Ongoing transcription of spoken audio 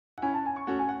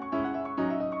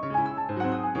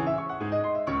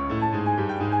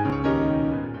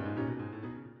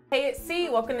Hey, it's C.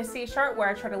 Welcome to C Sharp, where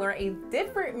I try to learn a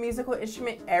different musical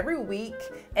instrument every week.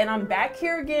 And I'm back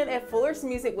here again at Fuller's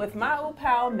Music with my old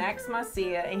pal, Max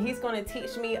Mascia, and he's going to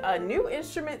teach me a new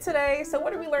instrument today. So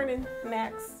what are we learning,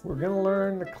 Max? We're going to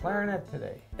learn the clarinet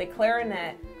today. The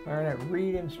clarinet. Clarinet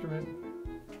reed instrument.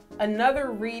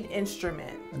 Another reed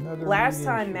instrument. Last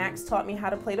time Max taught me how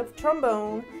to play the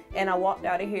trombone, and I walked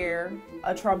out of here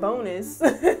a trombonist.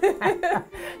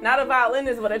 Not a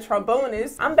violinist, but a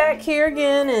trombonist. I'm back here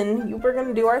again, and we're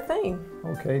gonna do our thing.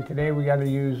 Okay, today we got to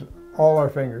use all our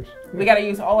fingers. We got to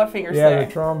use all our fingers Yeah, today.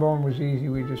 the trombone was easy.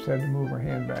 We just had to move our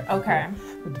hand back. Okay.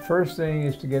 But the first thing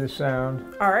is to get a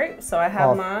sound. All right, so I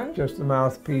have mine. Just the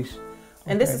mouthpiece.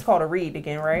 And this is called a reed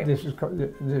again, right? This is called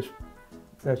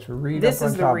that's a reed. This up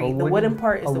is on the top. reed. The wooden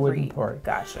part is the wooden reed. part.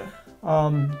 Gotcha.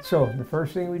 So the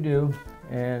first thing we do,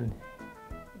 and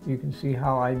you can see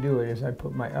how I do it, is I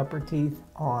put my upper teeth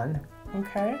on.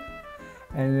 Okay.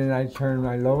 And then I turn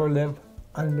my lower lip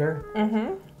under,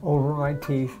 over my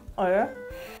teeth. Oh yeah?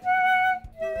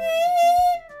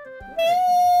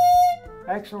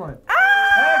 Excellent.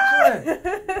 Ah!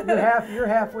 Excellent. You're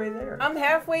halfway there. I'm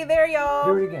halfway there, y'all.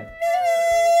 Do it again.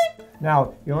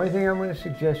 Now, the only thing I'm going to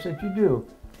suggest that you do,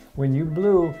 when you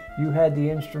blew, you had the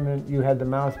instrument, you had the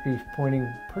mouthpiece pointing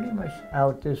pretty much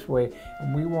out this way,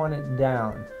 and we want it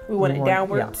down. We want it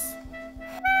downwards?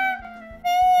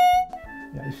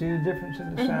 Yeah, you see the difference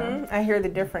in the sound? I hear the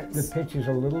difference. The pitch is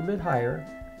a little bit higher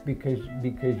because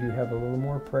you have a little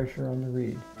more pressure on the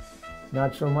reed.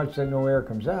 Not so much that no air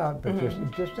comes out, but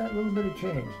just that little bit of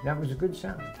change. That was a good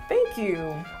sound. Thank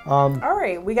you. All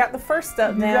right, we got the first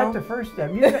step now. You got the first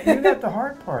step. You got the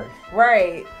hard part.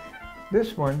 Right.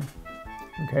 This one,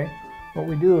 okay, what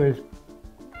we do is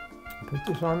put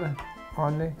this on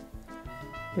the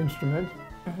instrument,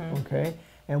 okay,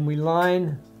 and we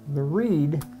line the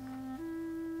reed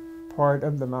part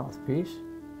of the mouthpiece.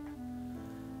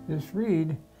 This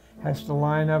reed has to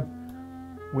line up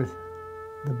with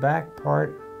the back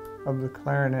part of the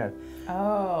clarinet.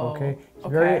 Oh. Okay.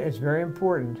 It's very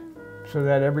important so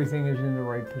that everything is in the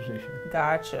right position.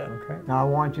 Gotcha. Okay. Now I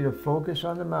want you to focus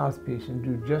on the mouthpiece and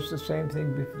do just the same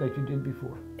thing that you did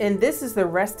before. And this is the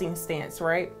resting stance,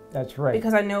 right? That's right.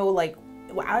 Because I know, like,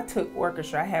 well, I took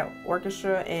orchestra. I had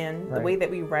orchestra, and the way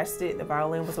that we rested, the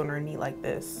violin was on our knee like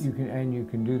this. You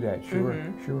can do that. Sure,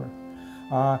 sure.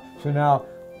 So now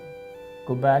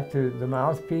go back to the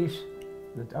mouthpiece,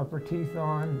 the upper teeth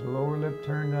on, the lower lip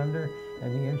turned under,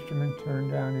 and the instrument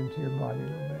turned down into your body a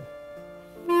little bit.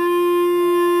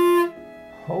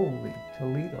 Holy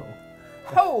Toledo.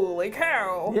 Holy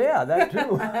cow. Yeah, that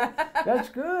too. That's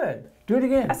good. Do it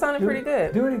again. That sounded pretty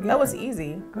good. Do it again. That was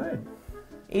easy. Good.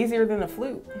 Easier than the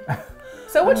flute.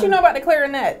 So what you know about the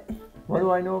clarinet? What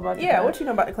do I know about the clarinet? What you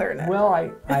know about the clarinet? Well,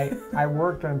 I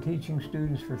worked on teaching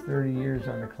students for 30 years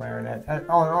on the clarinet, on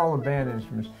all the band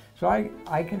instruments. So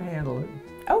I can handle it.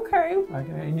 Okay.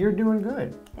 And you're doing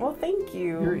good. Well, thank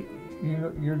you.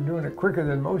 You're doing it quicker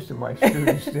than most of my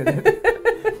students did it.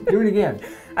 Do it again.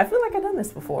 I feel like I've done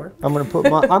this before. I'm gonna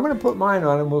put mine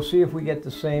on, and we'll see if we get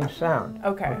the same sound.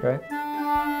 Okay. Okay.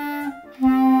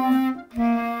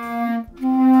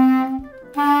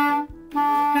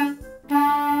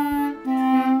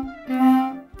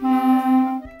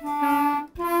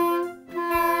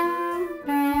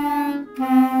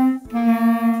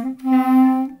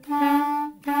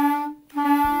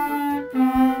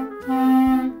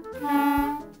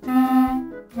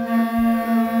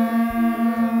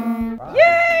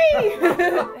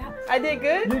 I did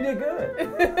good? You did good.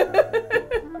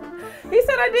 He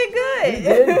said I did good. You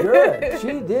did good.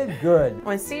 She did good.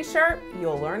 On C Sharp,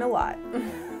 you'll learn a lot.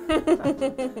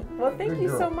 Well, thank you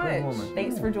so much.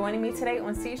 Thanks for joining me today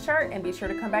on C Sharp, and be sure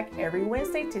to come back every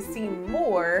Wednesday to see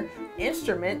more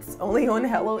instruments only on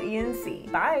Hello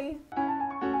ENC. Bye.